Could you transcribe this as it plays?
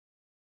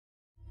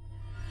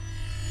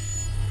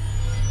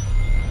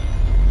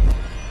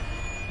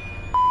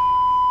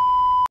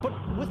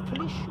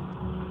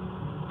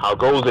how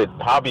goes it,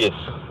 hobbyists?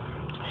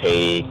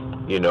 Hey,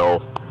 you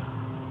know,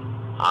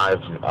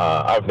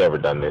 I've never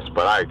done this,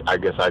 but I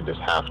guess I just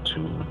have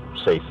to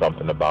say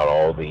something about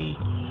all the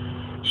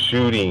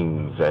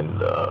shootings and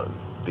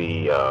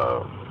the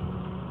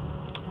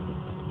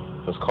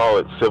let's call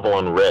it civil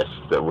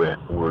unrest that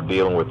we're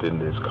dealing with in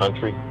this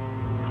country.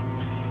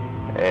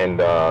 And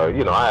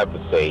you know, I have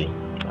to say,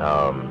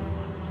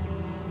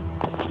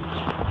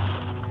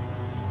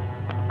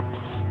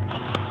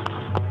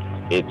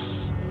 it's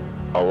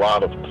a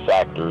lot of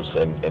factors,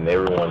 and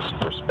everyone's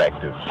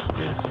perspective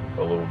is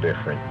a little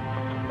different.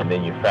 And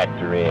then you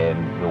factor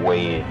in the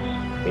way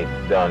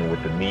it's done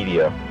with the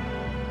media.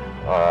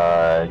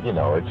 You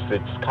know,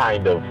 it's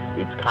kind of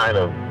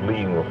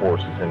leading the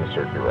horses in a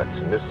certain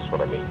direction. This is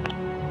what I mean.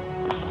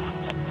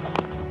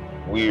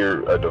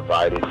 We're a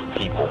divided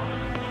people.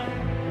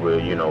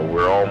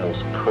 We're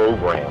almost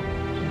programmed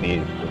to be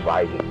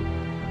divided.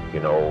 You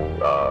know,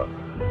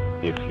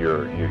 if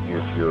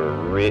you're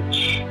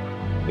rich,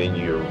 then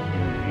you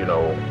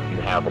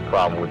have a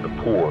problem with the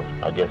poor.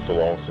 I guess so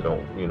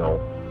also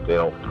they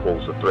don't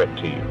pose a threat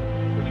to you.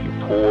 If you're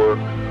poor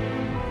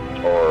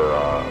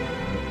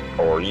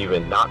or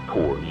even not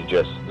poor, you're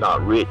just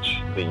not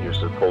rich, then you're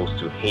supposed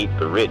to hate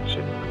the rich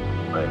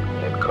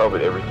and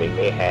covet everything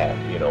they have.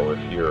 You know,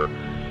 if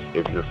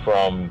you're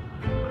from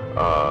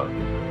a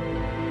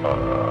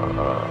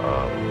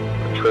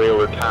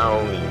trailer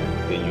town,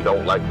 then you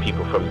don't like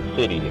people from the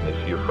city. And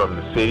if you're from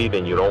the city,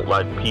 then you don't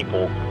like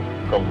people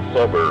from the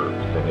suburbs.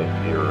 And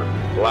if you're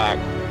black,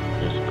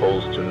 you're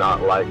supposed to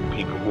not like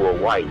people who are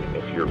white. And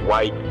if you're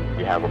white,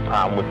 you have a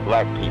problem with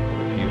black people.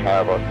 If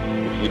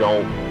you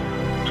don't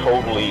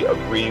totally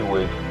agree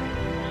with,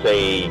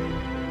 say,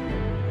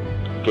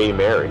 gay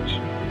marriage,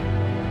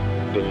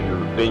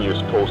 then you're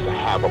supposed to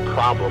have a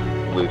problem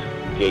with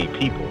gay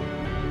people.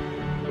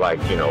 Like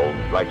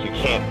you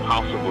can't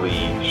possibly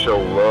show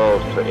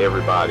love to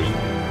everybody,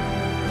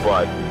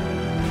 but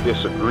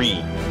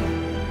disagree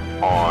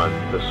on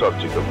the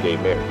subject of gay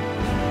marriage.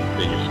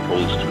 Then you're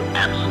supposed to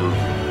absolutely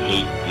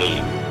hate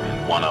gays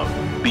and want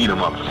to beat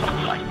them up or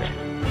something like that.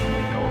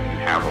 You know, if you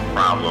have a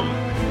problem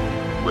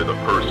with a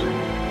person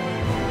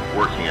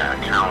working at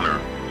a counter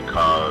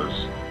because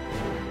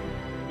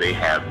they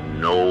have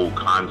no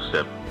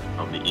concept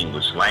of the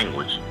English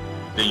language,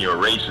 then you're a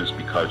racist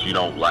because you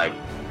don't like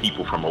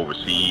people from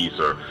overseas,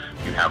 or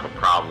you have a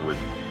problem with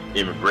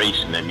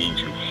immigration. That means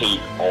you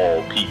hate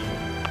all people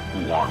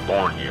who aren't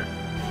born here.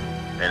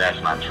 And that's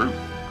not true.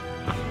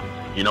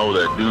 You know,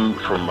 the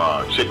dude from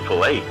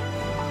Chick-fil-A,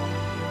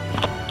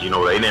 you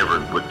know, they never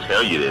would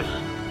tell you this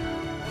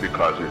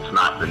because it's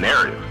not the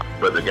narrative.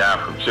 But the guy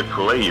from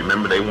Chick-fil-A, you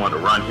remember they wanted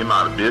to run him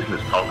out of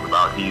business, talking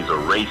about he's a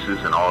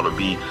racist and ought to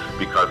be,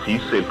 because he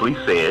simply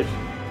said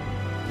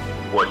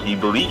what he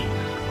believes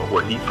or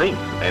what he thinks.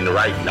 And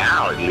right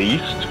now, at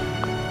least,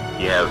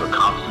 he has a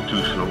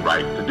constitutional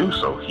right to do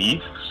so.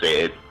 He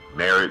said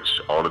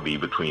marriage ought to be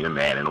between a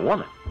man and a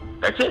woman.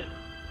 That's it.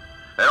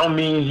 That don't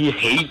mean he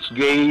hates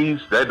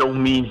gays. That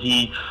don't mean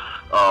he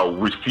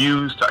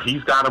refused.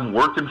 He's got them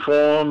working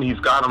for him. He's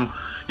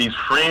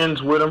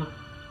friends with them.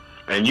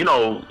 And you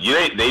know,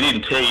 they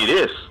didn't tell you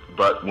this,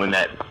 but when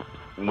that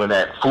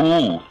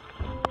fool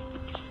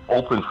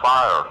opened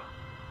fire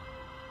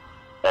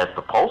at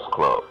the Pulse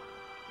Club,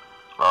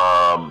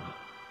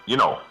 you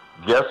know,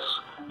 guess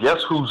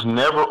who's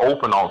never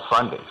open on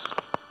Sundays?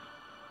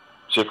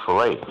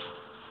 Chick-fil-A.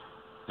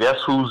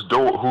 Guess who,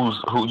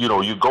 you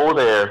know, you go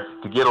there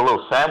to get a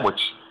little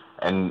sandwich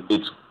and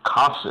it's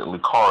constantly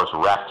cars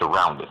wrapped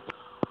around it.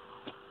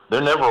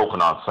 They're never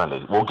open on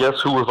Sunday. Well, guess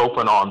who was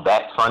open on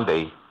that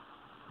Sunday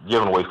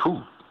giving away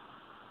food?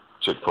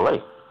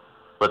 Chick-fil-A.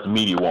 But the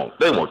media won't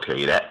tell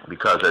you that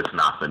because that's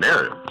not the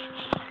narrative.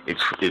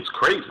 It's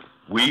crazy.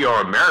 We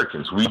are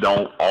Americans. We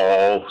don't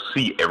all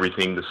see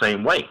everything the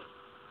same way.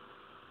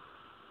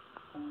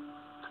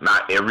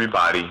 Not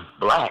everybody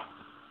black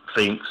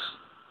thinks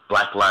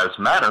Black Lives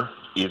Matter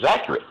is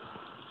accurate.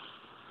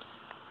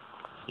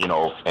 You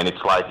know, and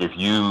it's like if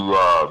you,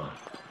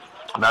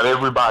 not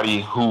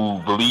everybody who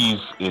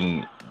believes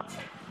in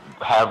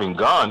having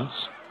guns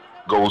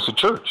goes to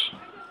church.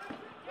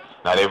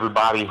 Not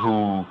everybody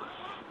who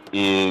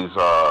is,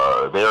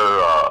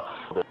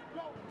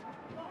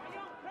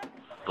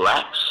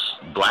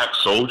 black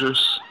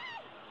soldiers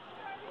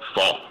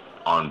fought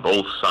on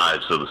both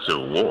sides of the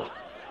Civil War.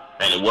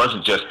 And it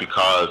wasn't just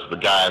because the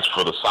guys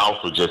for the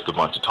South were just a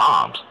bunch of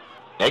Toms.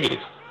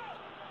 Negative.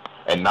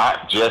 And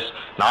not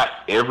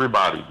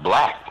everybody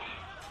black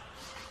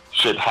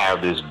should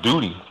have this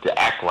duty to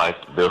act like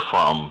they're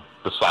from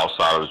the South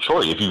side of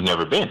Detroit if you've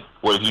never been.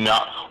 What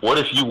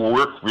if you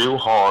work real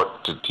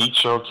hard to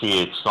teach your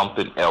kids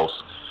something else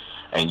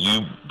and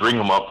you bring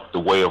them up the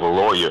way of a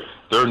lawyer?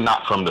 They're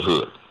not from the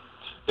hood.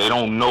 They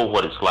don't know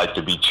what it's like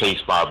to be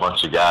chased by a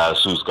bunch of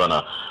guys who's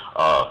gonna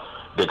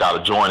they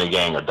gotta join a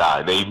gang or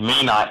die. They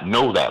may not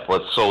know that,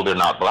 but so they're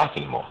not black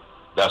anymore.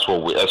 That's where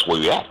we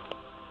at.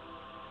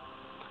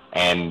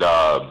 And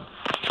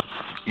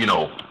you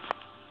know,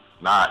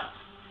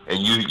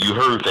 you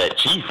heard that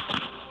chief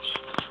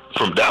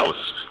from Dallas.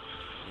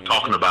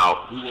 talking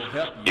about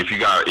if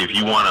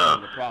you want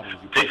to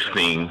fix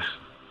things,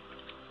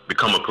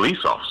 become a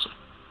police officer.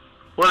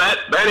 Well,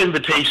 that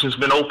invitation's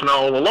been open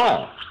all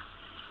along.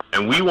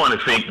 And we want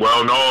to think,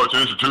 well, no, it's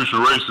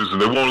institutional racism.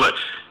 They won't let.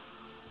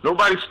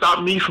 Nobody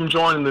stopped me from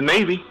joining the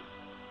Navy.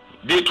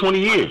 Did 20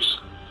 years.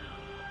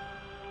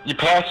 You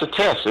passed the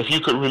test. If you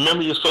could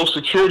remember your Social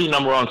Security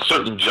number on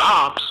certain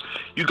jobs,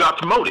 you got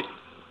promoted.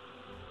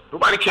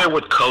 Nobody cared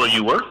what color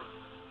you were.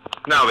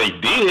 Now, they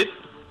did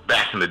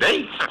back in the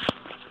day.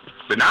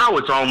 But now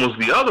it's almost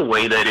the other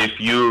way, that if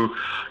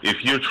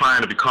you're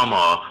trying to become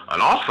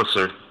an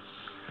officer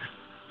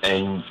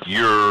and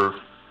you're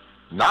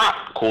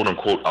not, quote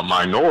unquote, a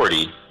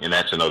minority, and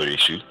that's another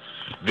issue,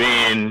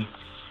 then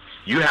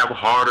you have a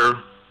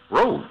harder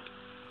road.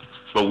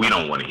 But we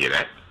don't want to hear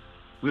that.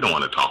 We don't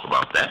want to talk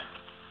about that.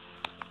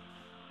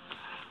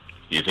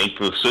 You think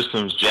the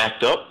system's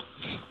jacked up?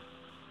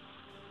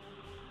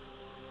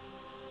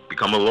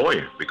 Become a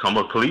lawyer, become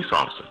a police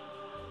officer.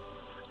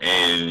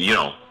 And,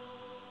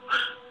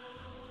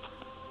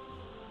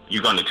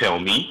 you're going to tell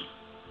me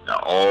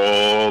that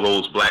all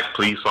those black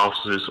police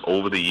officers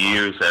over the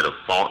years that have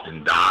fought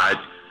and died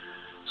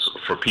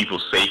for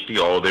people's safety,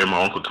 all of them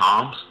are Uncle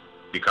Toms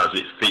because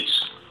it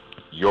fits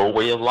your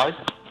way of life?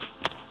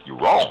 You're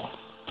wrong.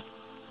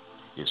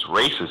 It's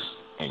racist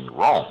and you're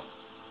wrong.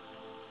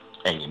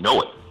 And you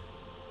know it.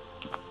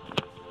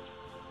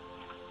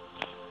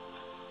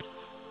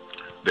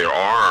 There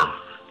are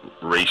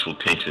racial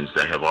tensions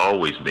that have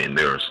always been.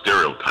 There are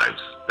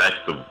stereotypes. That's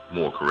the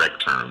more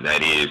correct term.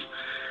 That is,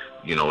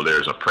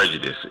 there's a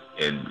prejudice,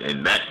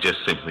 and that just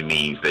simply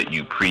means that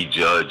you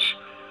prejudge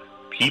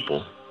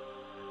people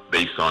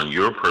based on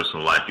your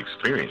personal life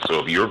experience. So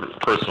if your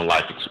personal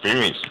life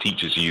experience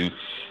teaches you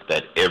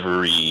that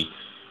every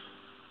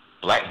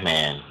black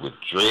man with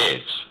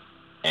dreads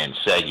and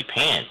saggy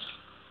pants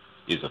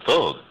is a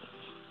thug,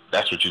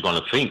 that's what you're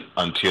going to think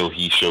until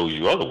he shows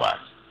you otherwise.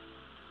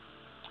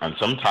 And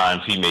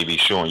sometimes he may be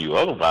showing you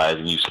otherwise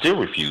and you still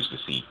refuse to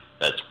see.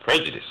 That's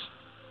prejudice.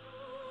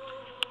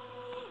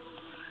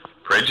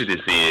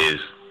 Prejudice is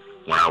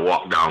when I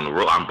walk down the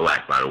road. I'm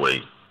black, by the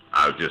way.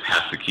 I just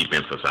have to keep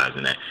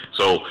emphasizing that.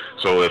 So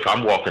if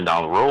I'm walking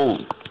down the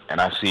road and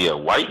I see a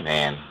white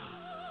man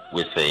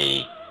with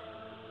a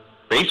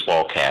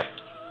baseball cap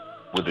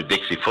with a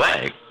Dixie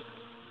flag,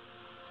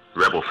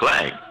 rebel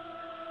flag,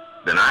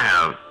 then I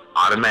have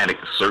automatic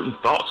certain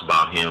thoughts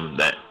about him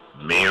that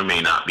may or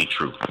may not be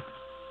true.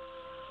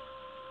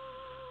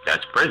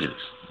 That's prejudice.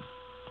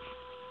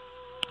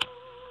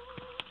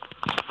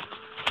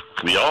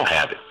 We all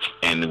have it,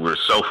 and we're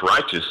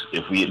self-righteous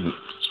if we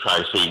try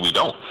to say we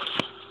don't.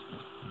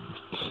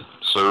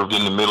 Served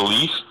in the Middle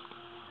East,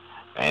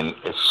 and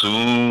as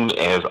soon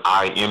as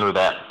I enter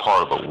that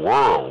part of the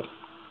world,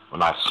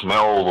 when I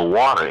smell the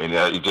water, and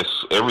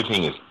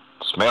everything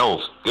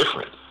smells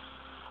different,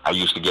 I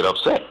used to get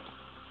upset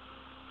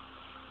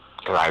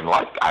because I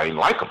didn't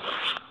like them.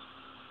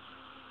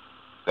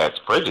 That's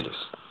prejudice.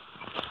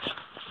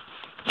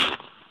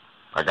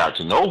 I got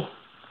to know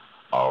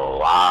a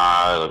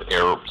lot of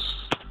Arabs,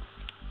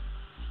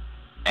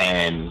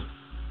 and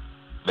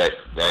that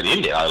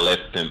ended. I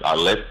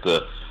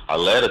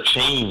let a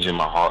change in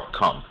my heart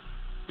come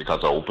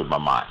because I opened my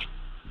mind.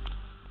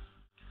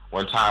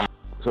 One time,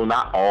 so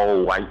not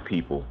all white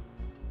people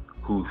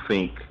who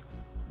think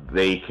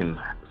they can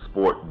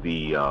sport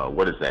the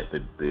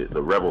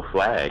the rebel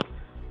flag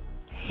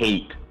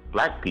hate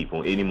black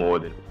people any more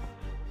than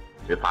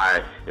if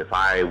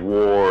I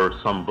wore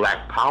some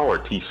Black Power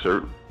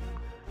T-shirt,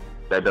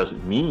 that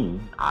doesn't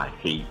mean I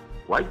hate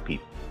white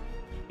people.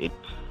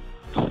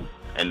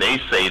 And they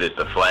say that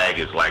the flag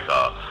is like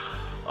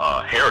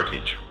a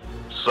heritage,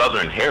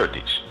 Southern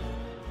heritage.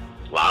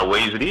 A lot of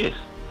ways it is.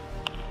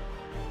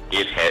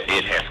 It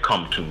has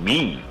come to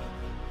mean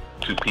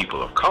to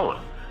people of color.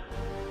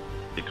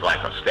 It's like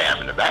a stab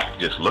in the back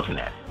just looking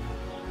at it.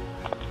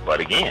 But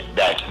again,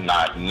 that's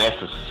not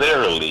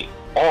necessarily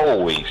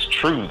always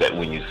true that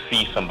when you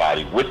see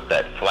somebody with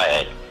that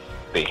flag,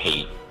 they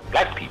hate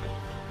black people.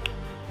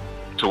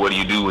 So what do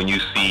you do when you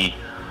see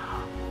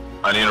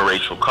an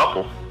interracial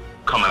couple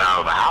coming out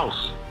of a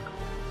house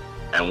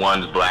and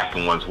one's black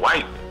and one's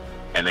white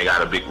and they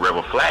got a big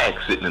rebel flag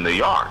sitting in their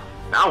yard?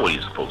 Now what are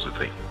you supposed to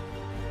think?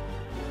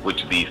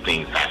 Which of these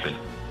things happen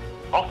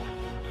often?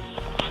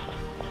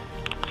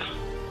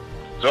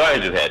 So I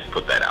just had to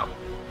put that out.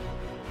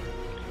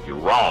 You're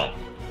wrong.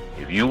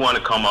 If you want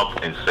to come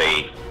up and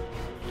say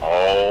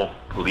all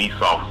police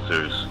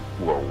officers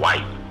who are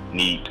white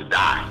need to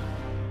die,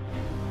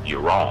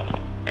 you're wrong.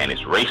 And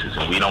it's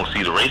racism. We don't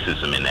see the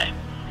racism in that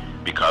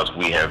because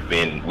we have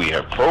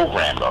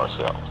programmed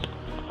ourselves.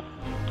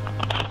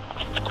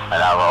 And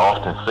I've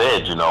often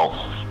said,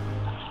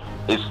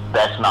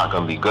 that's not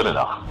going to be good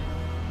enough.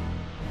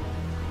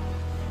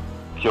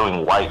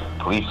 Killing white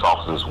police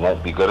officers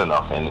won't be good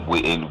enough, and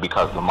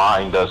because the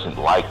mind doesn't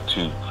like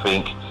to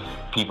think.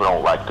 People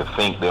don't like to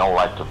think. They don't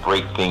like to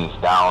break things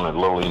down in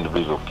little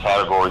individual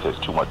categories. It's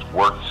too much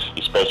work,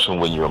 especially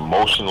when you're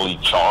emotionally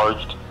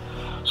charged.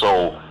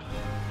 So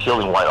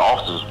killing white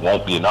officers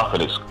won't be enough,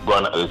 and it's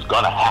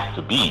gonna have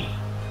to be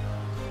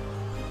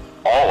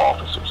all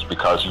officers,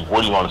 because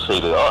what are you going to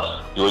say to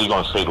us? What are you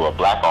going to say to a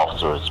black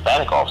officer or a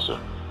Hispanic officer?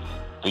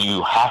 Do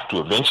you have to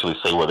eventually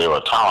say, well, they're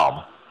a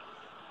Tom,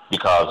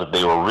 because if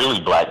they were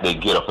really black,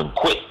 they'd get up and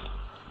quit.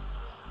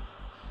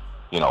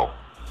 You know,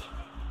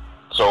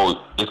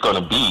 so it's going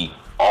to be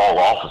all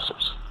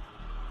officers.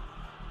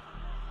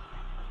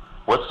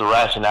 What's the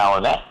rationale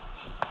in that?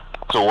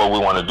 So what we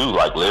want to do,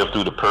 like live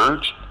through the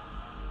purge?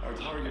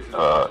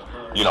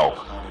 You know,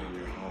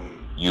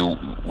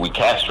 we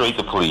castrate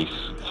the police,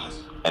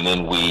 and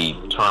then we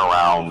turn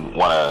around,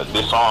 want to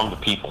disarm the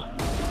people.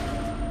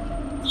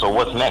 So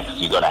what's next?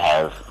 You're going to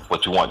have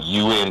what you want,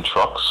 UN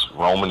trucks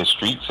roaming the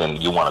streets,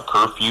 and you want a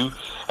curfew,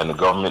 and the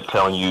government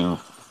telling you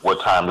what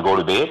time to go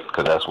to bed,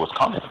 because that's what's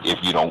coming. If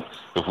we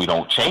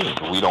don't change,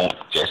 if we don't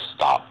just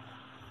stop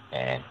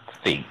and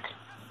think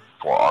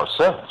for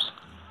ourselves.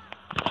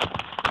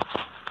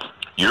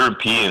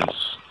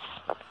 Europeans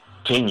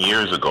 10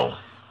 years ago,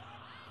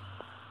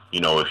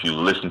 you know, if you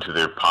listen to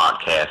their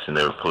podcasts and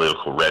their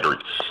political rhetoric,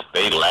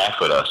 they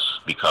laugh at us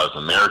because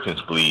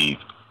Americans believe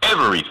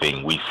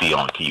everything we see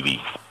on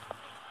TV.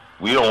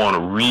 We don't want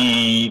to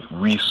read,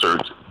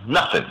 research,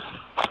 nothing.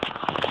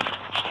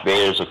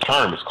 There's a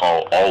term, it's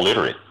called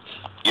illiterate.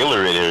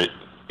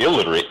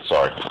 Illiterate,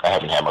 sorry, I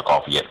haven't had my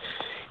coffee yet.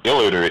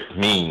 Illiterate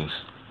means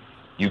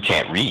you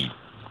can't read.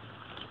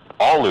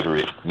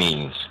 Alliterate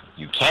means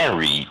you can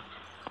read,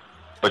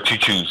 but you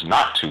choose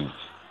not to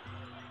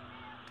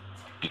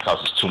because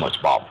it's too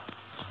much bother.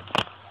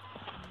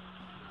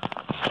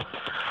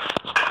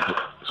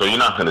 So you're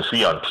not going to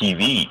see on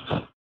TV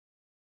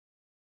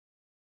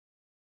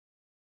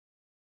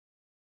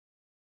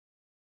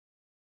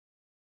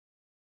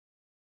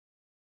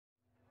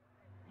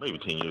maybe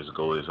 10 years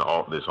ago,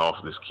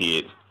 this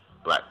kid,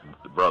 black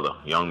brother,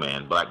 young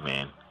man, black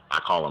man. I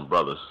call them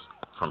brothers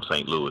from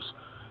St. Louis.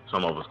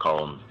 Some of us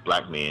call them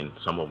black men.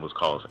 Some of us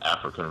call us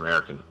African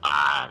American.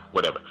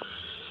 Whatever.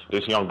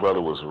 This young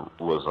brother was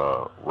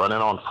running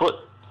on foot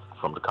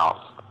from the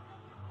cops.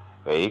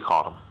 They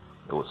caught him.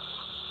 There was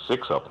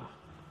 6 of them.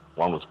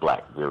 One was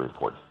black, very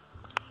important.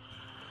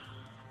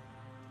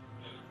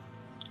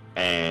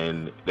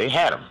 And they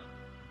had him.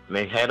 And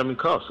they had him in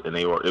cuffs, and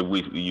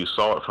you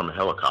saw it from a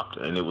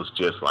helicopter, and it was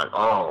just like,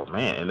 oh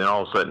man! And then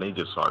all of a sudden, they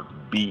just started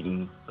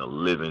beating the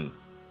living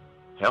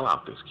hell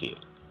out this kid.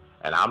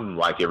 And I'm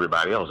like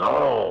everybody else.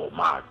 Oh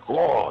my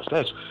gosh,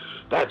 that's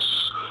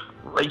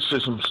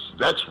racism.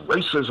 That's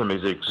racism.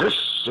 It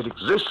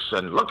exists,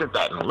 and look at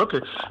that,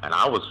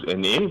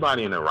 and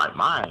anybody in their right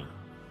mind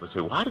would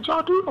say, why did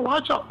y'all do that? Why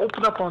did y'all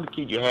open up on the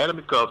kid? You had him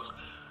in cuffs.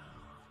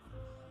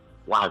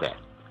 Why that?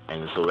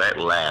 And so that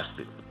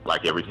lasted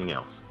like everything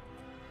else.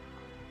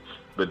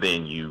 But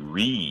then you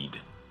read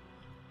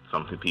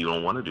something people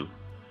don't want to do,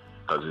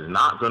 because it's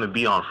not going to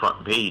be on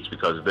front page,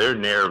 because their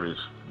narrative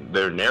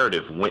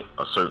went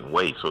a certain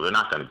way, so they're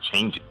not going to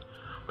change it.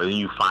 But then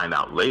you find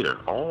out later,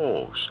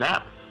 oh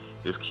snap,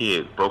 this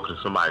kid broke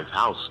into somebody's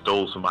house,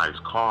 stole somebody's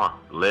car,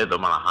 led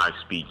them on a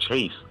high-speed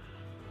chase,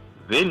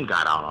 then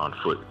got out on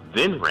foot,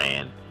 then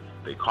ran.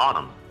 They caught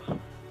him.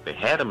 They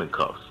had him in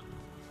cuffs.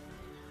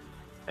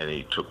 And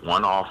they took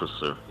one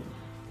officer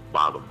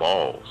by the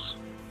balls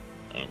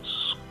and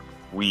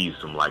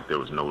squeezed him like there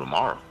was no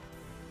tomorrow,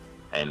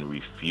 and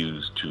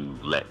refused to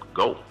let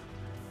go.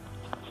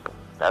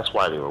 That's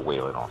why they were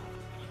wailing on him.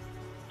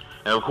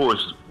 And of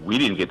course, we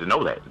didn't get to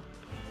know that.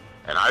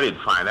 And I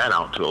didn't find that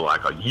out until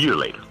like a year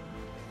later,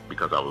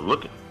 because I was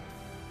looking.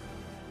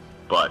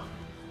 But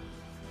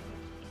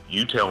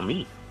you tell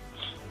me.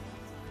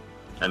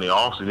 And then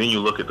you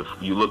look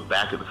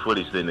back at the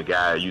footage, then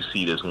you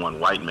see this one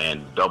white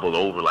man doubled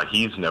over like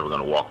he's never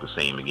going to walk the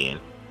same again.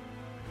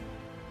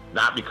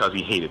 Not because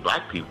he hated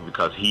black people,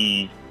 because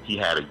he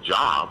had a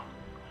job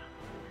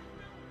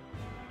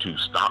to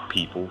stop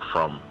people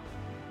from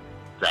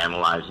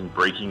vandalizing,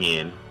 breaking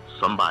in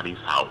somebody's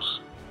house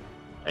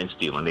and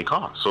stealing their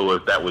car. So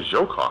if that was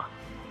your car,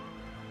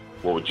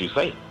 what would you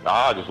say?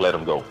 Just let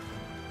him go.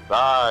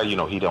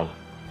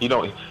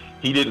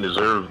 He didn't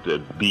deserve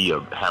to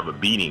have a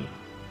beating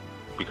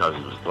because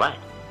he was black.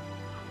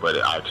 But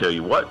I tell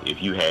you what,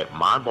 if you had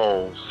my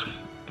balls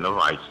and the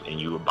rights and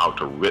you were about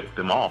to rip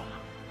them off,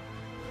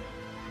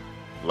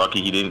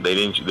 lucky they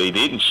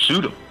didn't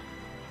shoot him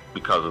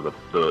because of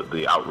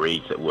the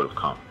outrage that would have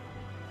come.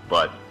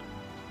 But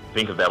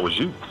think if that was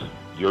you.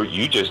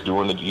 You just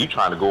you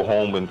trying to go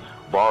home and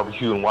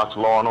barbecue and watch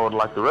Law and Order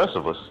like the rest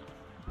of us.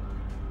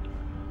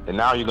 And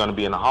now you're going to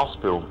be in the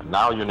hospital.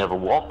 Now you'll never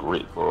walk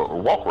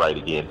right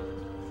again,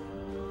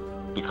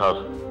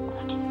 because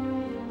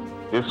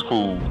this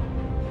fool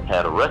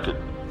had a record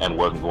and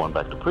wasn't going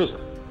back to prison.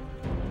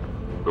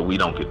 But we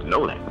don't get to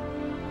know that.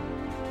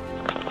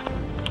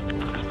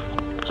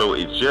 So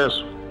it's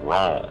just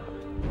wrong.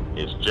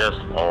 It's just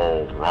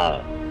all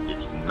wrong.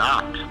 It's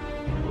not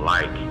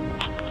like